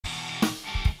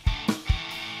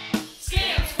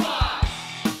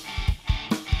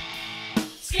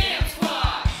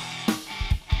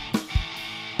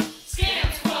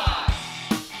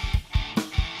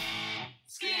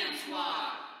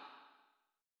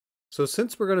So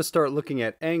since we're going to start looking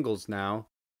at angles now,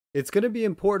 it's going to be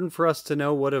important for us to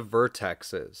know what a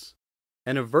vertex is.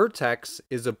 And a vertex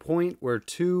is a point where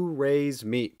two rays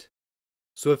meet.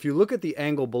 So if you look at the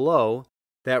angle below,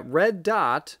 that red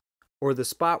dot, or the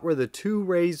spot where the two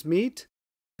rays meet,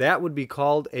 that would be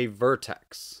called a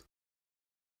vertex.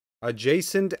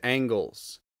 Adjacent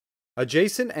angles.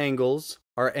 Adjacent angles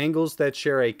are angles that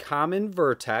share a common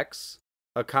vertex,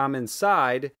 a common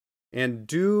side, and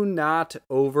do not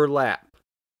overlap.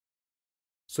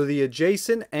 So the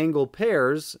adjacent angle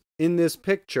pairs in this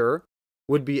picture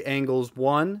would be angles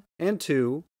 1 and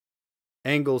 2,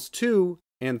 angles 2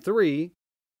 and 3,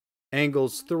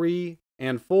 angles 3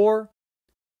 and 4,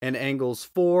 and angles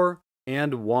 4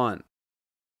 and 1.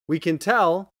 We can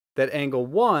tell that angle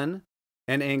 1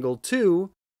 and angle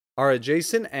 2 are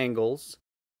adjacent angles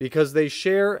because they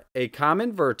share a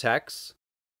common vertex,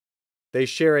 they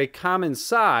share a common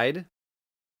side,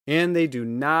 and they do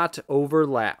not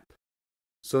overlap.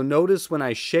 So notice when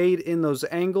I shade in those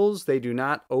angles, they do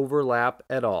not overlap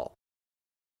at all.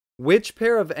 Which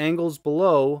pair of angles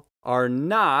below are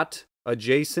not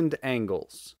adjacent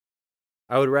angles?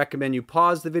 I would recommend you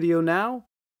pause the video now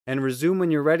and resume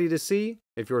when you're ready to see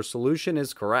if your solution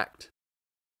is correct.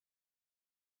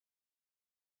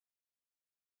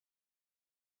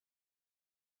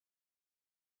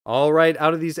 All right,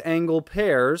 out of these angle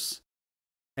pairs,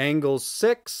 angle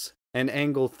 6 and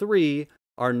angle 3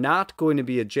 are not going to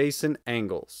be adjacent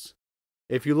angles.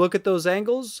 If you look at those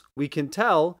angles, we can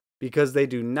tell because they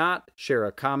do not share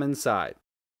a common side.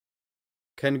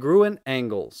 Congruent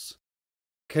angles.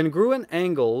 Congruent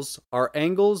angles are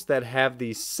angles that have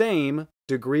the same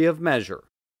degree of measure.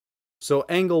 So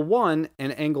angle 1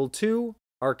 and angle 2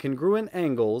 are congruent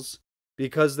angles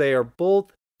because they are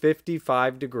both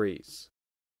 55 degrees.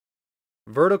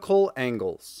 Vertical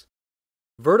angles.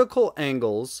 Vertical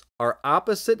angles are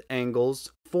opposite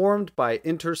angles formed by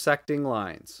intersecting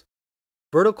lines.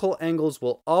 Vertical angles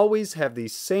will always have the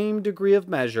same degree of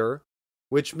measure,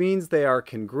 which means they are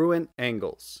congruent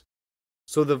angles.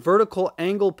 So the vertical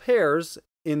angle pairs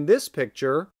in this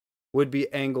picture would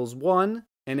be angles 1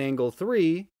 and angle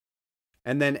 3,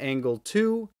 and then angle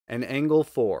 2 and angle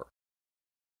 4.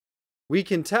 We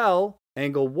can tell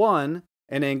angle 1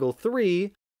 and angle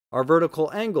 3 are vertical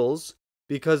angles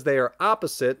because they are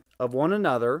opposite of one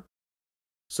another.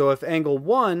 So if angle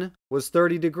 1 was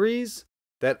 30 degrees,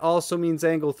 that also means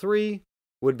angle 3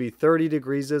 would be 30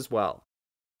 degrees as well,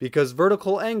 because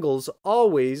vertical angles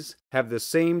always have the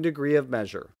same degree of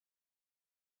measure.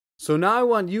 So now I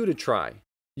want you to try.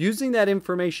 Using that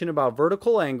information about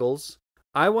vertical angles,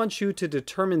 I want you to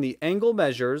determine the angle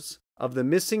measures of the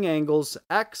missing angles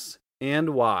X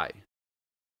and Y.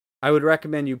 I would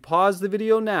recommend you pause the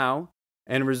video now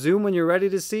and resume when you're ready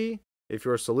to see if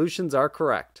your solutions are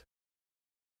correct.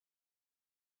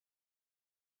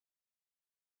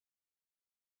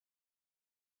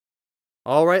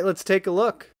 All right, let's take a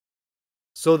look.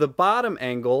 So the bottom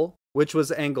angle, which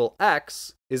was angle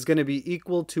X, is going to be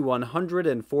equal to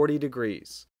 140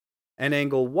 degrees. And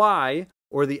angle Y,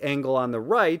 or the angle on the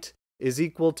right, is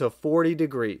equal to 40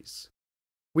 degrees.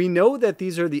 We know that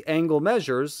these are the angle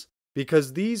measures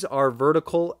because these are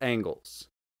vertical angles.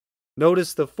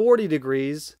 Notice the 40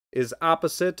 degrees is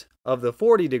opposite of the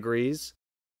 40 degrees,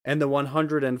 and the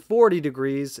 140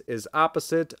 degrees is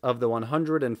opposite of the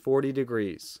 140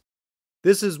 degrees.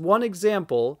 This is one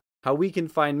example how we can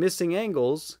find missing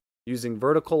angles using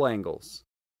vertical angles.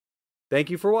 Thank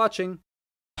you for watching.